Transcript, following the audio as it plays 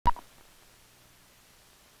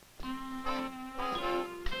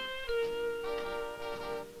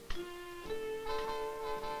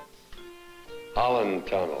Holland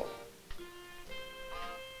Tunnel,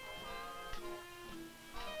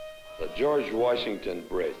 the George Washington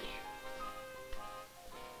Bridge,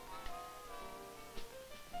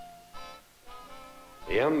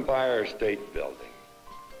 the Empire State Building,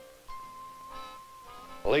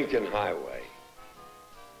 Lincoln Highway,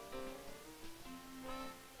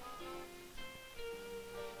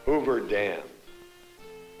 Hoover Dam,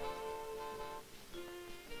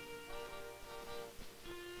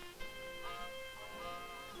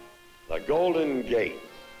 the Golden Gate,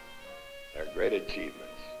 their great achievements.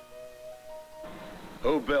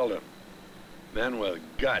 Who built them? Men with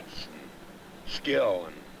guts and skill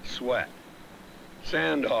and sweat.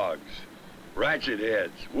 Sand hogs, ratchet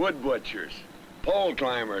heads, wood butchers, pole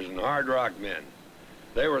climbers, and hard rock men.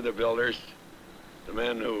 They were the builders, the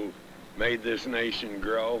men who made this nation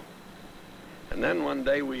grow. And then one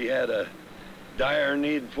day we had a dire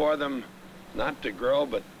need for them, not to grow,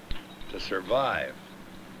 but to survive.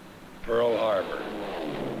 Pearl Harbor.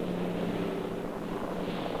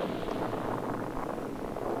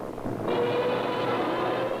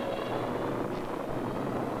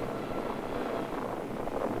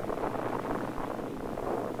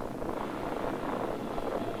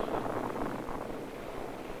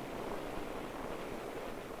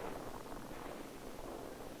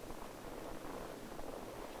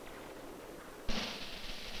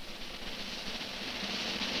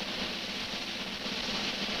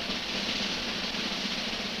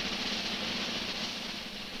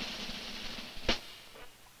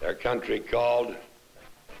 Their country called,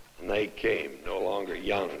 and they came, no longer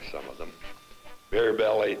young, some of them.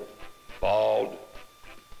 Beer-bellied, bald,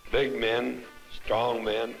 big men, strong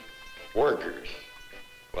men, workers,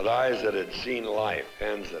 with eyes that had seen life,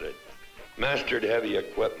 hands that had mastered heavy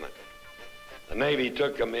equipment. The Navy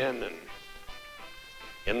took them in, and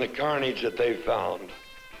in the carnage that they found,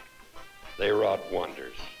 they wrought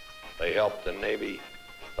wonders. They helped the Navy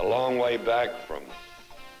the long way back from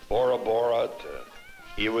Bora Bora to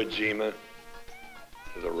Iwo Jima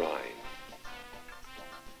to the Rhine.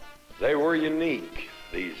 They were unique,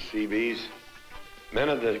 these Seabees, men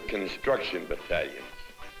of the construction battalions.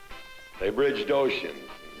 They bridged oceans,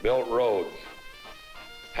 built roads,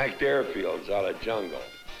 hacked airfields out of jungle.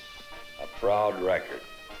 A proud record.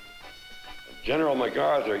 General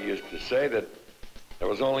MacArthur used to say that there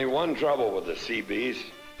was only one trouble with the Seabees,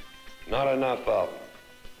 not enough of them.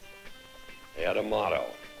 They had a motto: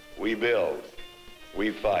 we build, we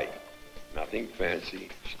fight. Nothing fancy,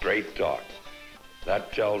 straight talk.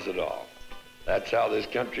 That tells it all. That's how this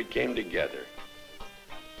country came together.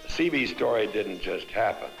 The Seabee story didn't just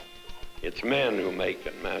happen. It's men who make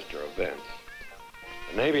and master events.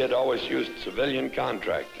 The Navy had always used civilian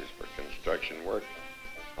contractors for construction work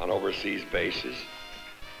on overseas bases,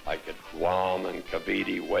 like at Guam and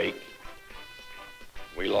Cavite, Wake.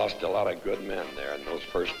 We lost a lot of good men there in those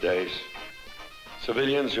first days.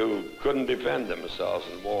 Civilians who couldn't defend themselves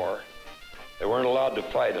in war. They weren't allowed to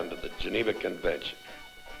fight under the Geneva Convention.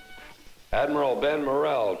 Admiral Ben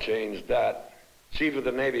Morrell changed that. Chief of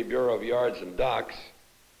the Navy Bureau of Yards and Docks,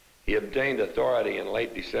 he obtained authority in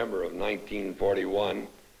late December of 1941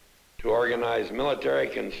 to organize military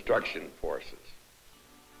construction forces.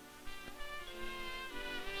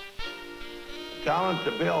 The talent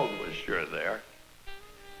to build was sure there,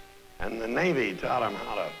 and the Navy taught them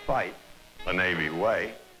how to fight the Navy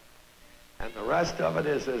way. And the rest of it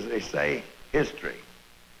is, as they say, history.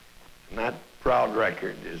 And that proud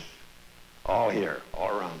record is all here, all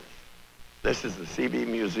around us. This is the Seabee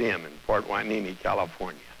Museum in Port Hueneme,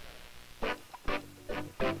 California.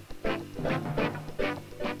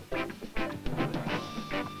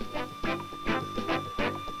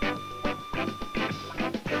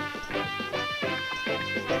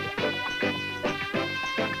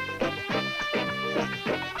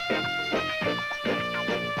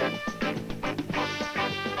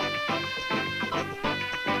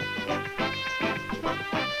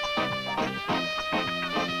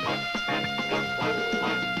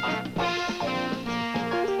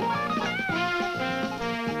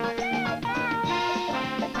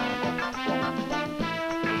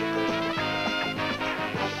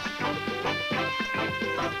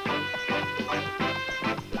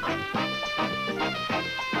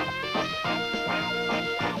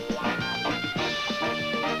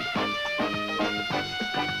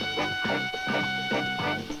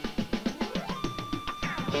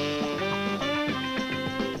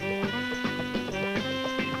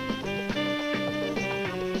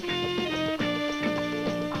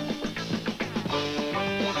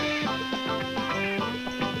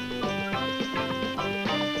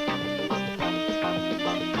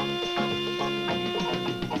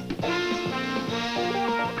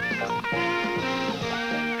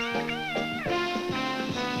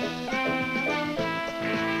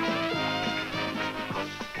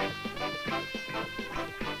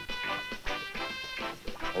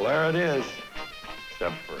 Well, there it is,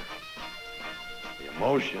 except for the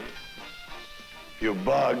emotion. A few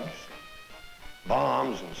bugs,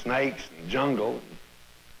 bombs and snakes and jungle, and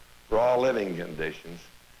raw living conditions.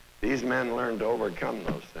 These men learned to overcome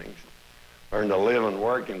those things. Learned to live and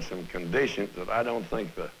work in some conditions that I don't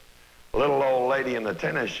think the little old lady in the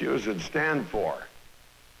tennis shoes would stand for.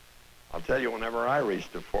 I'll tell you, whenever I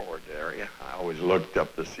reached the forward area, I always looked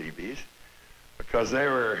up the Seabees because they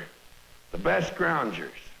were the best grounders.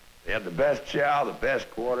 They had the best chow, the best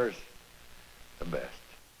quarters, the best.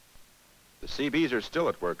 The Seabees are still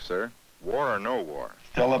at work, sir. War or no war.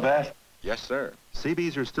 Still the best? Yes, sir.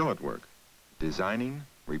 Seabees are still at work, designing,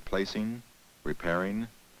 replacing, repairing,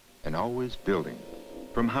 and always building.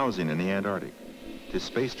 From housing in the Antarctic, to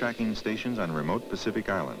space tracking stations on remote Pacific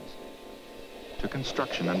islands, to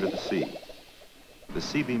construction under the sea. The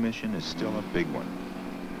Seabee mission is still a big one,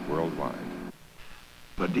 worldwide.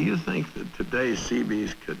 But do you think that today's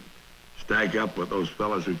Seabees could stack up with those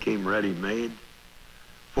fellas who came ready-made?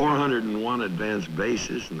 401 advanced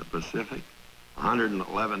bases in the Pacific,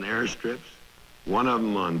 111 airstrips, one of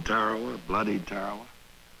them on Tarawa, bloody Tarawa,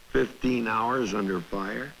 15 hours under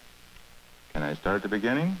fire. Can I start at the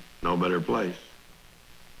beginning? No better place.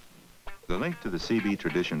 The link to the Seabee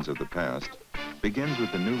traditions of the past begins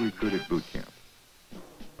with the new recruit at boot camp.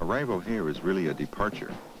 Arrival here is really a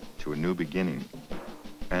departure to a new beginning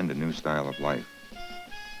and a new style of life.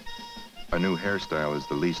 A new hairstyle is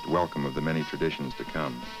the least welcome of the many traditions to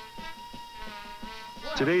come.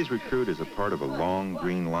 Today's recruit is a part of a long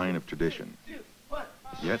green line of tradition.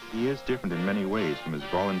 Yet he is different in many ways from his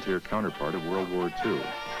volunteer counterpart of World War II.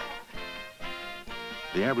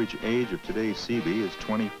 The average age of today's Seabee is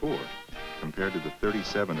 24, compared to the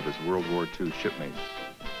 37 of his World War II shipmates.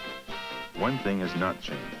 One thing has not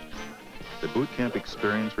changed. The boot camp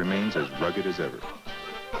experience remains as rugged as ever.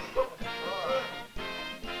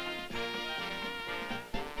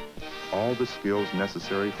 All the skills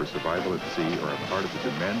necessary for survival at sea are a part of the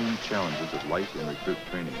demanding challenges of life in recruit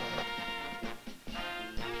training.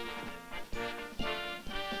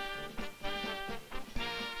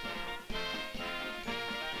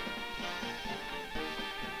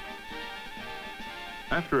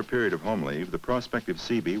 After a period of home leave, the prospective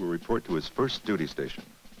Seabee will report to his first duty station,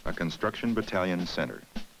 a construction battalion center.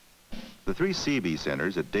 The three Seabee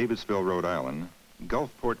centers at Davisville, Rhode Island,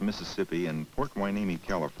 Gulfport, Mississippi, and Port Hueneme,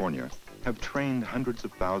 California, have trained hundreds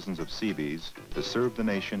of thousands of Seabees to serve the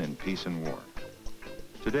nation in peace and war.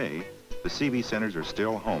 Today, the Seabee centers are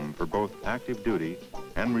still home for both active duty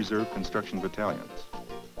and reserve construction battalions.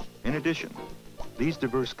 In addition, these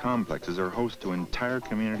diverse complexes are host to entire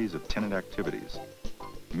communities of tenant activities,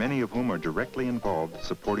 many of whom are directly involved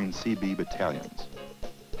supporting Seabee battalions.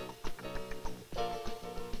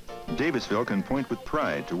 Davisville can point with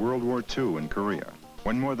pride to World War II in Korea,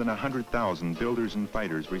 when more than 100,000 builders and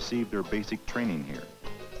fighters received their basic training here.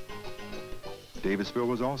 Davisville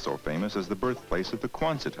was also famous as the birthplace of the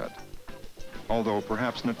Quonset hut, although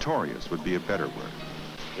perhaps notorious would be a better word.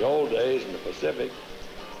 In the old days in the Pacific,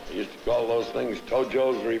 they used to call those things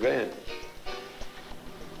Tojo's Revenge.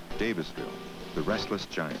 Davisville, the restless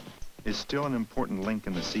giant, is still an important link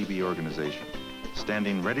in the Seabee organization,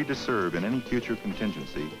 standing ready to serve in any future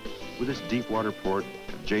contingency with its deep water port,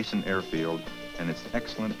 adjacent airfield, and its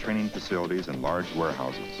excellent training facilities and large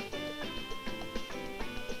warehouses.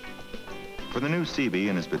 For the new Seabee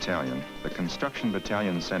and his battalion, the construction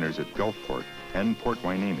battalion centers at Gulfport and Port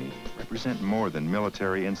Hueneme represent more than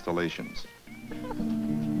military installations.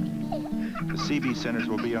 The Seabee centers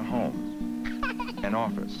will be a home, an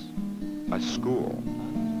office, a school,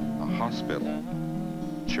 a hospital,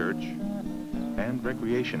 church, and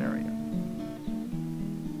recreation area.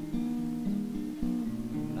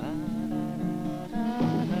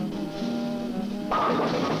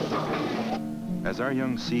 As our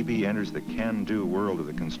young Seabee enters the can-do world of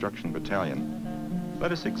the construction battalion,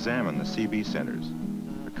 let us examine the Seabee centers,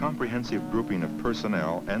 a comprehensive grouping of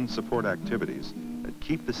personnel and support activities that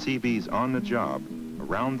keep the Seabees on the job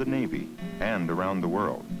around the Navy and around the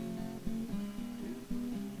world.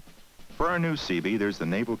 For our new Seabee, there's the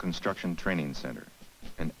Naval Construction Training Center,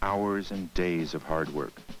 and hours and days of hard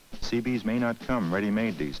work. Seabees may not come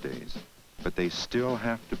ready-made these days, but they still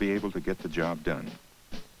have to be able to get the job done.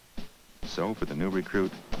 So for the new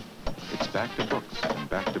recruit, it's back to books and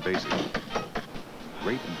back to basics.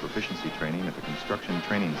 Rate and proficiency training at the Construction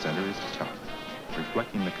Training Center is tough,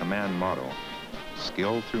 reflecting the command motto,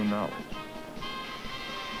 skill through knowledge.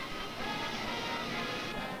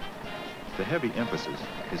 The heavy emphasis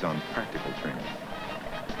is on practical training.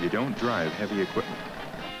 You don't drive heavy equipment,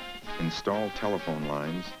 install telephone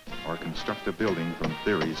lines, or construct a building from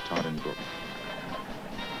theories taught in books.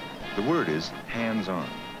 The word is hands-on,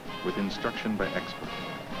 with instruction by experts.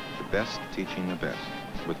 The best teaching the best,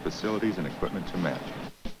 with facilities and equipment to match.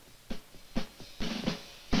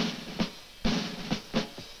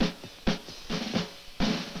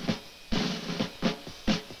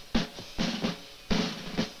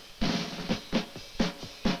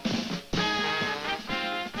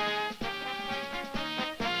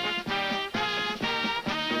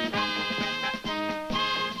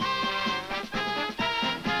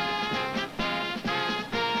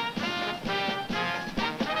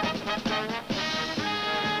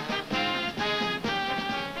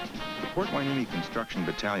 The Hueneme Construction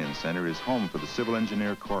Battalion Center is home for the Civil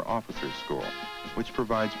Engineer Corps Officers School, which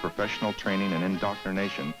provides professional training and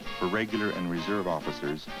indoctrination for regular and reserve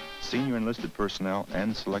officers, senior enlisted personnel,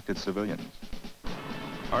 and selected civilians.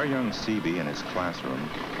 Our young Seabee in his classroom,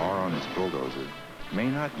 or on his bulldozer, may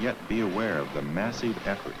not yet be aware of the massive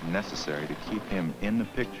effort necessary to keep him in the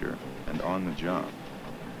picture and on the job.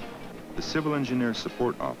 The Civil Engineer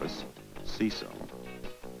Support Office, CISO,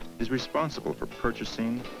 is responsible for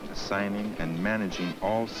purchasing, assigning, and managing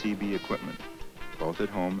all Seabee equipment, both at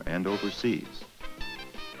home and overseas.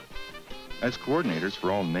 As coordinators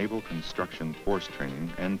for all naval construction force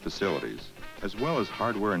training and facilities, as well as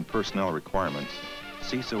hardware and personnel requirements,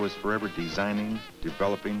 CISO is forever designing,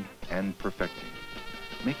 developing, and perfecting,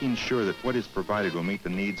 making sure that what is provided will meet the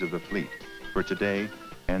needs of the fleet for today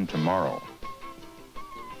and tomorrow.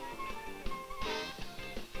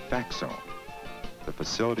 FACSO, the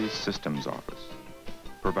Facilities Systems Office,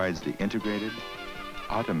 provides the integrated,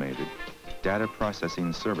 automated data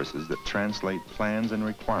processing services that translate plans and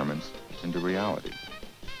requirements into reality.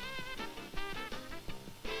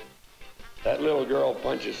 That little girl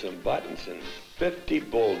punches some buttons and 50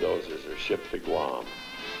 bulldozers are shipped to Guam.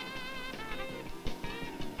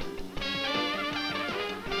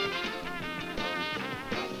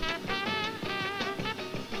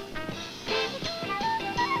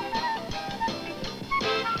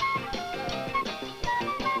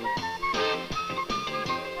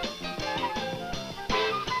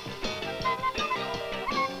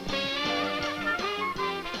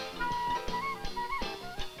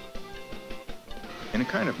 In a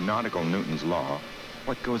kind of nautical Newton's law,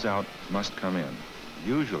 what goes out must come in,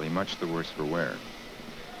 usually much the worse for wear.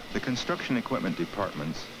 The construction equipment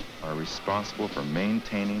departments are responsible for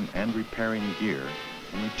maintaining and repairing gear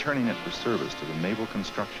and returning it for service to the Naval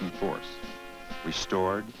Construction Force.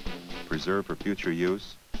 Restored, preserved for future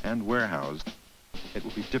use, and warehoused, it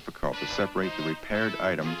will be difficult to separate the repaired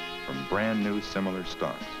item from brand new similar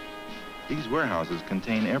stocks. These warehouses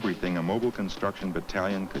contain everything a mobile construction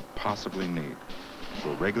battalion could possibly need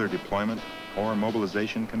for regular deployment or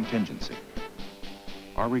mobilization contingency.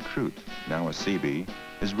 Our recruit, now a Seabee,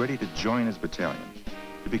 is ready to join his battalion,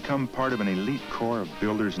 to become part of an elite corps of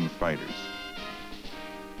builders and fighters.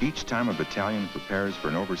 Each time a battalion prepares for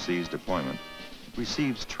an overseas deployment, it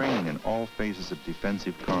receives training in all phases of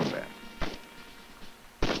defensive combat.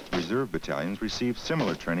 Reserve battalions receive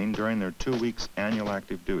similar training during their 2 weeks annual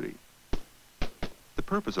active duty.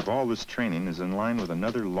 The purpose of all this training is in line with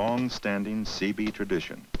another long-standing Seabee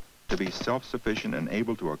tradition, to be self-sufficient and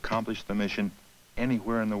able to accomplish the mission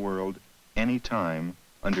anywhere in the world, anytime,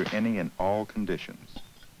 under any and all conditions.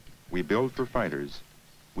 We build for fighters.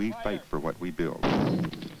 We fight for what we build.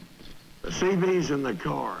 The Seabees in the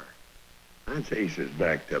car. That's aces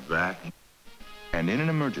back to back. And in an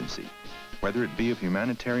emergency, whether it be of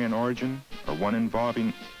humanitarian origin or one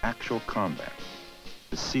involving actual combat,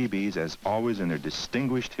 the Seabees, as always in their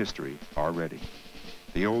distinguished history, are ready.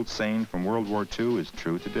 The old saying from World War II is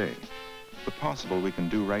true today. The possible we can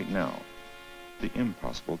do right now. The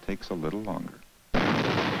impossible takes a little longer.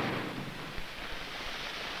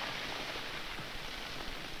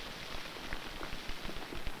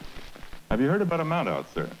 Have you heard about a mount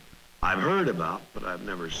out, sir? I've heard about, but I've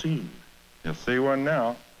never seen. You'll see one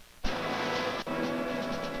now.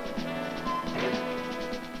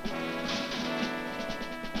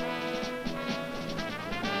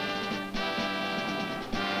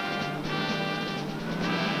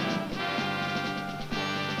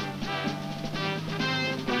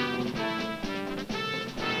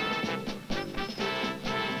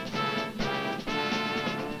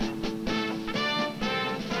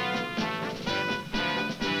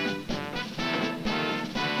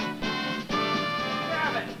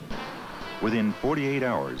 Within 48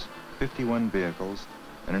 hours, 51 vehicles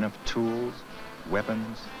and enough tools,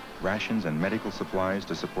 weapons, rations, and medical supplies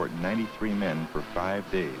to support 93 men for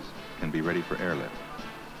 5 days can be ready for airlift.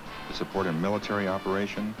 To support a military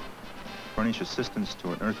operation, furnish assistance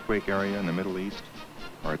to an earthquake area in the Middle East,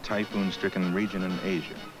 or a typhoon-stricken region in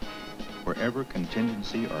Asia. wherever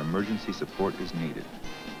contingency or emergency support is needed.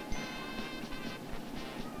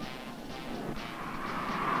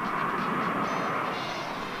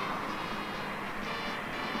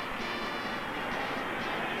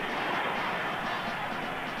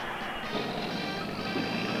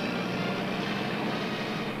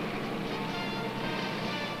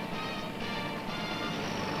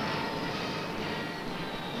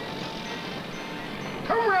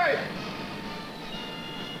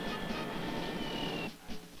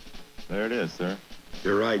 There it is, sir.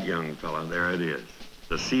 You're right, young fella. There it is.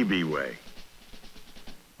 The Seabee way.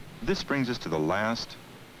 This brings us to the last,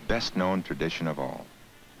 best-known tradition of all,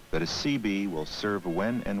 that a Seabee will serve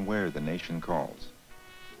when and where the nation calls,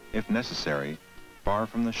 if necessary, far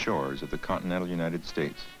from the shores of the continental United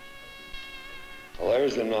States. Well,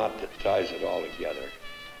 there's the knot that ties it all together.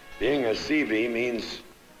 Being a Seabee means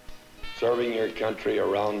serving your country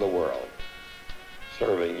around the world,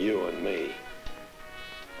 serving you and me.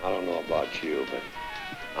 I don't know about you, but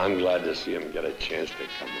I'm glad to see him get a chance to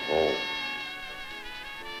come home.